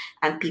return.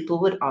 And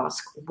people would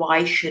ask,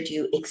 why should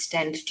you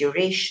extend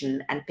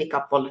duration and pick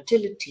up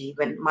volatility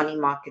when money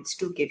markets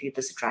do give you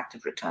this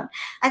attractive return?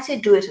 I'd say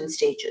do it in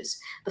stages.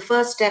 The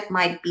first step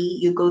might be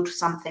you go to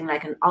something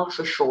like an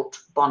ultra short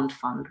bond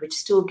fund, which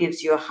still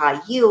gives you a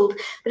high yield,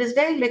 but is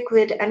very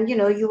liquid. And,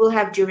 you will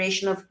have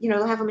duration of,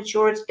 you'll have a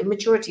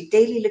maturity.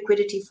 Daily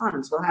liquidity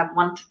funds will have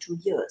 1 to 2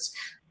 years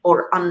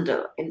or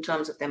under in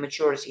terms of their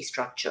maturity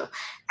structure.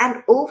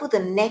 And over the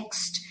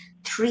next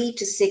 3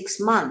 to 6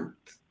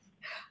 months,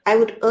 I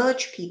would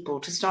urge people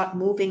to start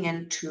moving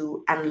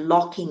into and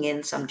locking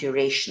in some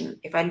duration.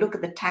 If I look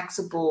at the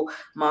taxable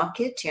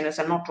market, so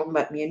I'm not talking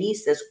about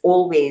munis, there's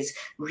always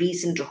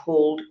reason to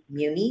hold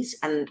munis.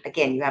 And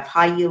again, you have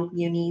high yield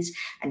munis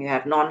and you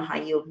have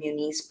non-high yield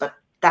munis, but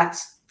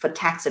that's for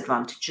tax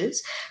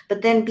advantages.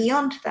 But then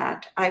beyond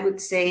that, I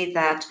would say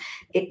that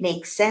it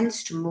makes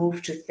sense to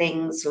move to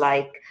things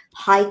like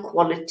high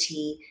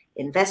quality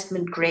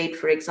investment grade,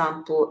 for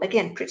example.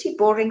 Again, pretty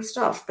boring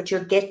stuff, but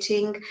you're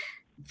getting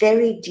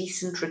very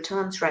decent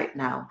returns right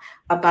now,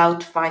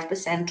 about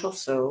 5% or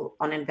so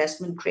on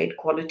investment grade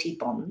quality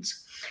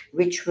bonds,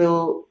 which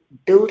will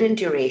build in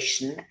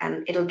duration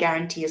and it'll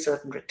guarantee a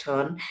certain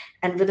return,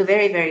 and with a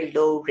very, very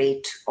low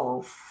rate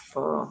of,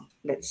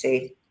 let's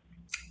say,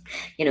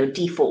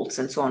 defaults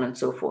and so on and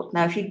so forth.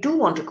 Now, if you do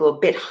want to go a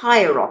bit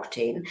higher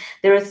octane,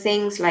 there are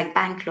things like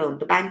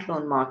the bank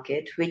loan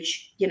market,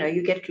 which,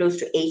 you get close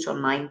to 8 or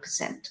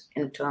 9%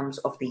 in terms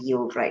of the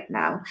yield right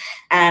now.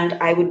 And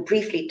I would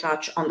briefly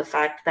touch on the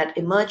fact that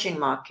emerging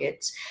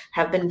markets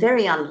have been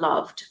very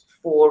unloved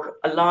for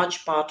a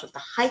large part of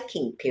the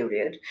hiking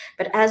period.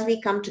 But as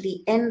we come to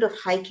the end of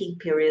hiking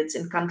periods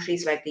in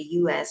countries like the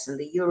US and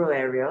the Euro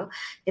area,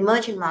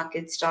 emerging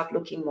markets start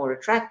looking more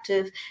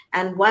attractive.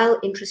 And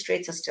while interest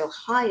rates are still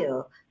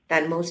higher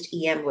than most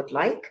EM would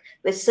like,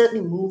 we're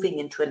certainly moving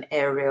into an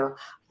area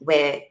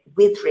where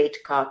with rate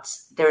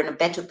cuts, they're in a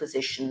better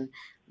position.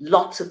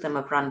 Lots of them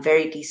have run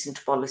very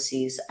decent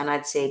policies. And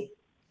I'd say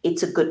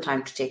it's a good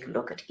time to take a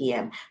look at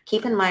EM.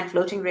 Keep in mind,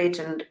 floating rate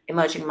and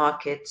emerging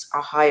markets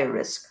are higher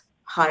risk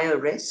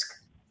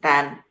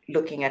than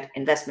looking at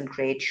investment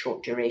grade,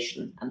 short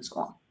duration, and so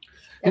on.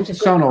 And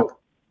Sonal,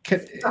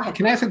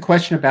 can I ask a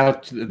question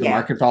about the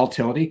market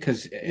volatility?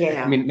 Because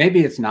I mean, maybe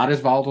it's not as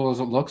volatile as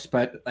it looks,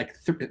 but like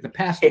the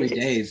past 3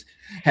 days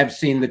have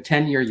seen the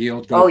 10-year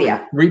yield go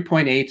from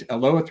 3.8, a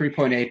low of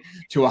 3.8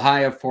 to a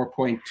high of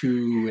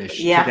 4.2-ish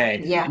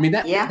today. Yeah. I mean,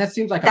 that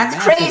seems like that's a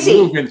massive crazy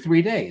move in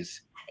 3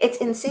 days. It's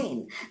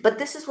insane. But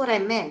this is what I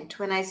meant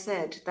when I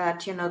said that,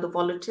 the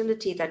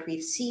volatility that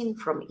we've seen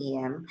from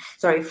EM,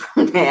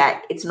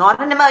 it's not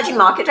an emerging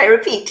market, I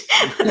repeat,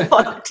 the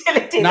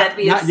volatility that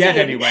we have seen. Not yet,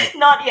 anyway.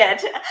 Not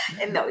yet.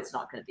 No, it's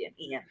not going to be an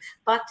EM.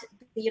 But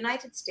the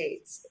United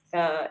States,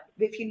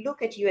 if you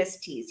look at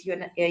USTs,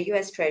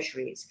 US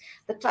Treasuries,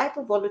 the type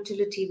of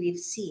volatility we've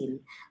seen,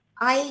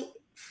 I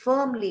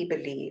firmly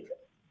believe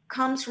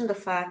comes from the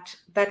fact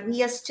that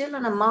we are still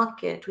in a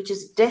market which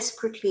is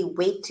desperately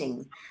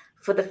waiting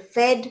for the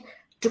Fed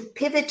to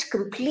pivot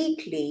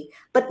completely,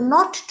 but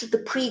not to the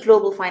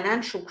pre-global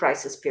financial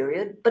crisis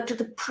period, but to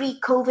the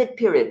pre-COVID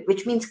period,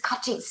 which means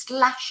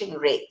slashing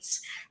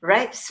rates,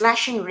 right?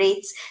 Slashing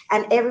rates,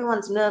 and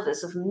everyone's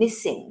nervous of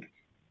missing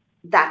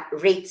that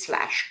rate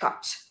slash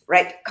cut,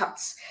 right?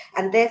 Cuts.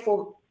 And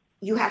therefore,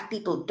 you have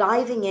people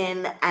diving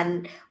in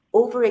and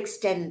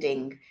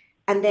overextending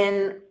and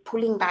then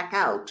pulling back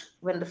out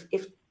when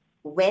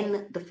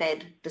the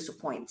Fed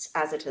disappoints,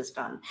 as it has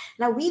done.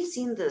 Now, we've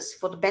seen this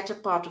for the better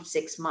part of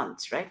 6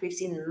 months, right? We've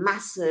seen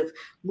massive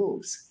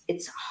moves.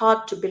 It's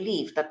hard to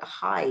believe that the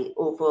high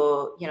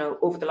over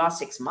the last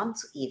 6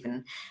 months,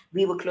 even,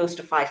 we were close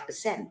to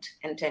 5%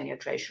 in 10-year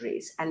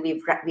treasuries, and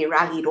we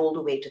rallied all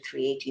the way to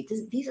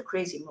 380. These are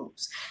crazy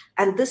moves.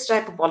 And this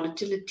type of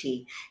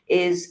volatility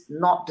is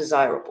not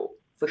desirable,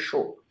 for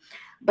sure.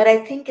 But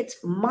I think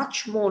it's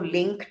much more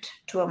linked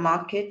to a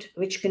market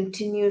which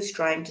continues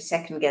trying to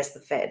second guess the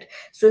Fed.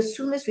 So as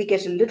soon as we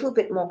get a little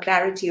bit more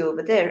clarity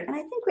over there, and I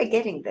think we're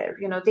getting there,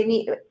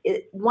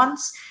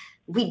 once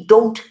we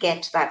don't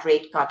get that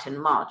rate cut in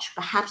March,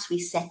 perhaps we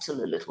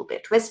settle a little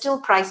bit. We're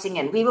still pricing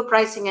in. We were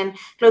pricing in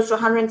close to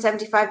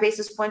 175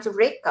 basis points of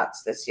rate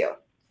cuts this year.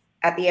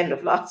 at the end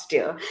of last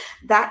year.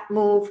 That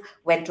move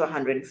went to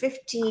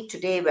 150.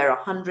 Today, we're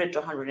 100 to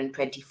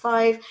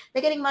 125.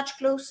 They're getting much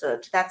closer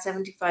to that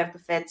 75 the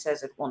Fed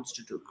says it wants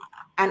to do.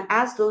 And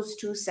as those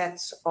two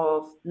sets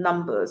of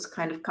numbers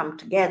kind of come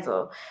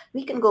together,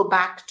 we can go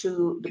back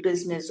to the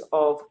business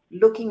of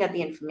looking at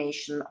the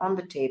information on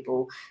the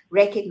table,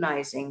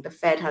 recognizing the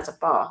Fed has a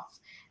path.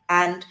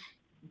 And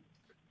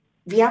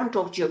we haven't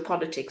talked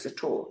geopolitics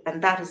at all.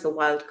 And that is the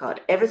wild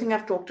card. Everything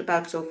I've talked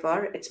about so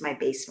far, it's my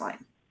baseline.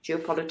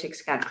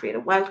 Geopolitics can create a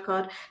wild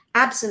card.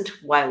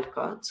 Absent wild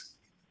cards,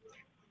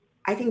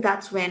 I think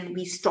that's when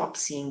we stop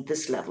seeing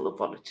this level of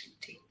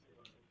volatility.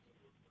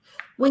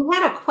 We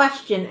had a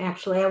question,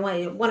 actually.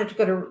 I wanted to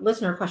go to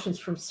listener questions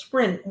from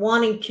Sprint,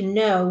 wanting to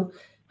know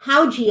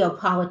how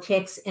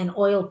geopolitics and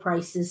oil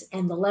prices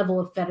and the level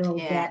of federal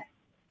debt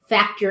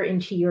factor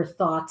into your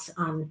thoughts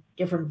on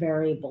different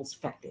variables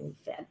affecting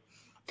the Fed.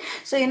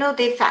 So,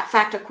 they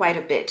factor quite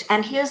a bit.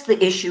 And here's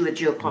the issue with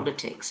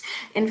geopolitics.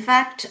 In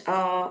fact,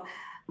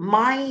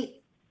 my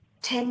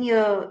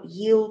 10-year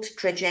yield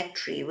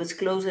trajectory was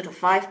closer to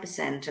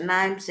 5%, and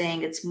I'm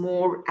saying it's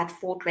more at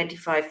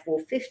 425,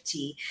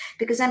 450,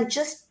 because I'm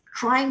just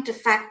trying to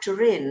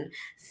factor in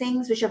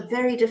things which are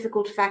very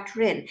difficult to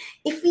factor in.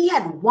 If we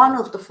had one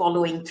of the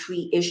following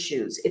three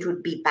issues, it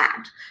would be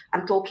bad.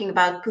 I'm talking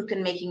about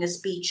Putin making a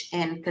speech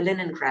in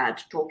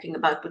Kaliningrad, talking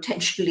about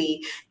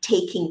potentially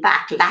taking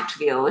back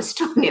Latvia or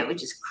Estonia,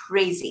 which is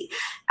crazy.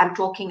 I'm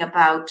talking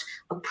about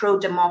a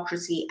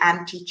pro-democracy,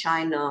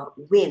 anti-China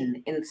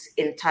win in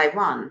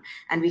Taiwan.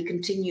 And we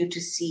continue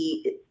to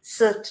see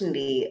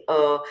certainly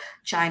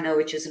China,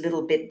 which is a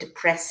little bit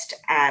depressed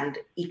and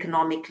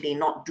economically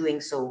not doing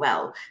so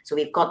well. So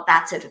we've got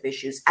that set of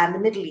issues. And the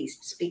Middle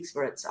East speaks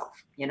for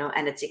itself,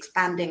 and it's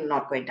expanding,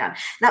 not going down.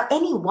 Now,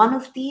 any one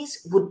of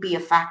these would be a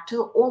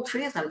factor. All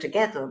three of them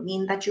together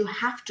mean that you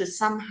have to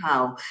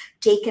somehow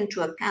take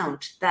into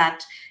account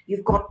that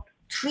you've got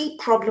three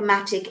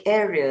problematic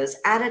areas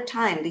at a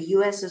time. The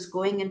US is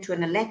going into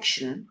an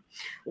election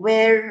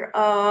where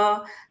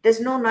there's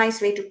no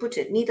nice way to put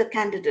it. Neither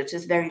candidate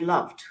is very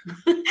loved.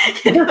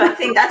 I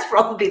think that's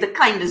probably the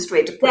kindest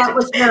way to put it. That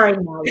was very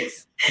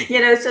nice.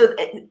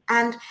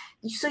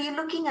 So you're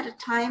looking at a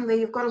time where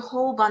you've got a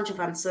whole bunch of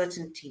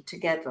uncertainty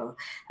together.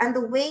 And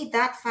the way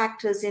that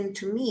factors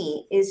into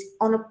me is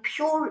on a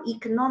pure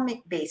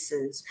economic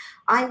basis,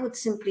 I would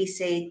simply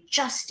say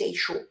just stay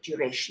short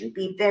duration,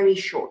 be very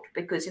short,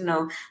 because,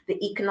 the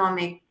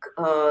economic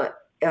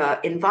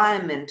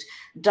environment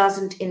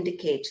doesn't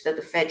indicate that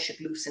the Fed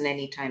should loosen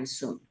anytime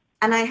soon.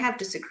 And I have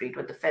disagreed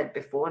with the Fed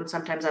before, and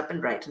sometimes I've been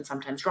right and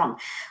sometimes wrong.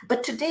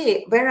 But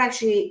today, we're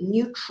actually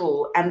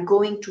neutral and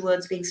going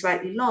towards being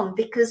slightly long,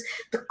 because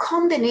the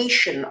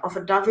combination of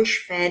a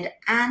dovish Fed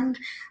and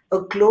a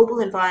global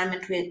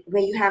environment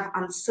where you have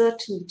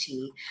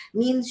uncertainty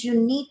means you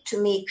need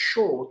to make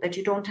sure that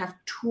you don't have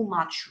too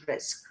much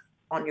risk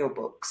on your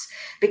books.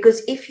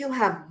 Because if you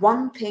have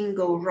one thing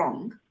go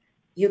wrong,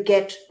 you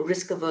get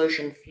risk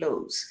aversion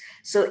flows.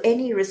 So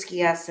any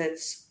risky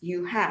assets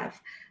you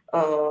have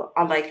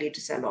are likely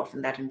to sell off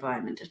in that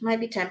environment. It might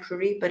be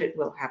temporary, but it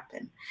will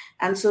happen.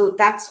 And so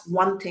that's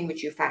one thing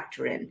which you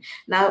factor in.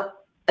 Now,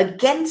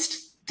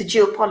 against the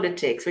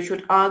geopolitics, which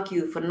would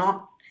argue for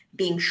not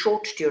being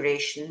short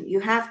duration,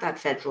 you have that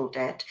federal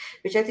debt,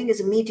 which I think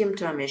is a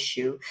medium-term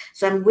issue.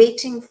 So I'm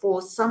waiting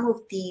for some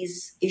of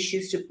these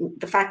issues,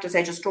 the factors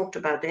I just talked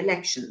about, the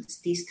elections,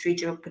 these three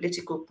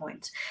geopolitical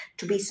points,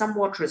 to be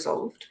somewhat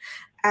resolved.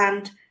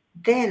 And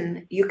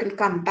then you can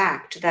come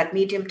back to that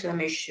medium-term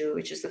issue,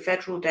 which is the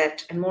federal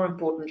debt, and more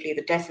importantly,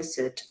 the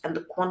deficit and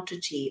the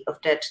quantity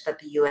of debt that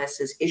the US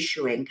is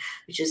issuing,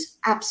 which is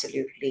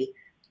absolutely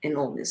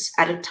enormous.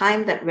 At a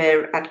time that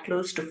we're at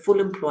close to full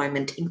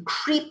employment,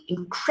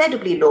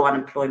 incredibly low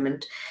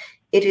unemployment,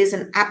 it is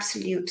an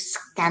absolute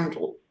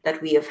scandal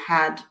that we have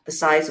had the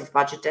size of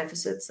budget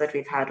deficits that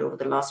we've had over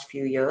the last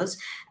few years,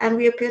 and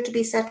we appear to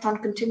be set on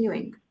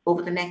continuing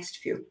over the next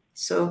few.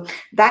 So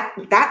that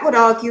would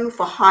argue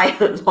for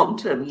higher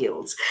long-term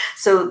yields.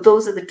 So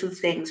those are the two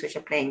things which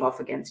are playing off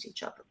against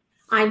each other.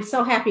 I'm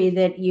so happy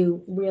that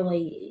you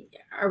really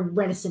are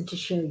reticent to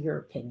share your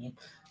opinion.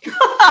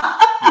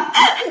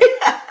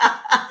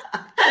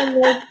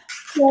 And that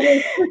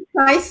is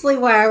precisely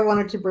why I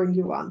wanted to bring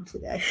you on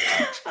today.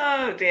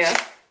 Oh dear.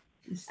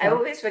 So, I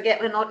always forget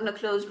we're not in a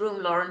closed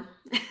room, Lauren.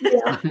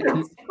 Yeah,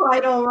 that's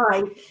quite all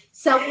right.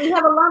 So we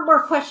have a lot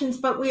more questions,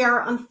 but we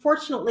are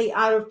unfortunately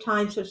out of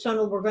time. So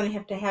Sonal, we're going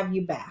to have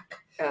you back.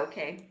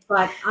 Okay.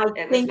 But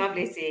it was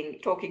lovely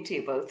talking to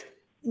you both.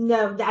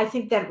 No, I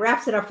think that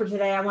wraps it up for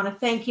today. I want to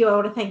thank you. I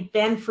want to thank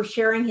Ben for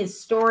sharing his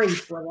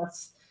stories with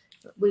us.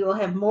 We will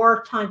have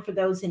more time for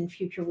those in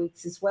future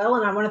weeks as well.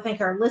 And I want to thank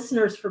our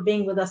listeners for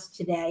being with us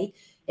today.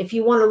 If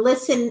you want to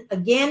listen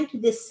again to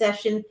this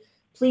session,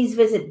 please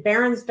visit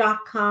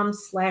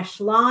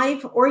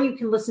barrons.com/live, or you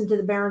can listen to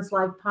the Barrons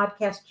Live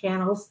podcast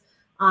channels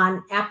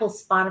on Apple,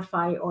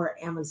 Spotify, or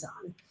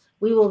Amazon.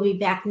 We will be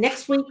back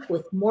next week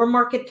with more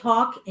market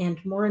talk and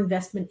more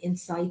investment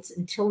insights.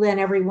 Until then,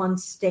 everyone,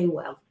 stay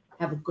well.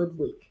 Have a good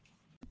week.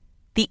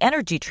 The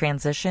energy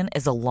transition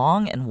is a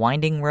long and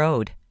winding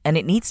road, and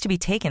it needs to be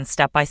taken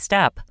step by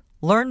step.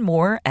 Learn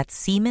more at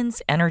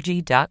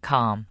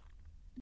SiemensEnergy.com.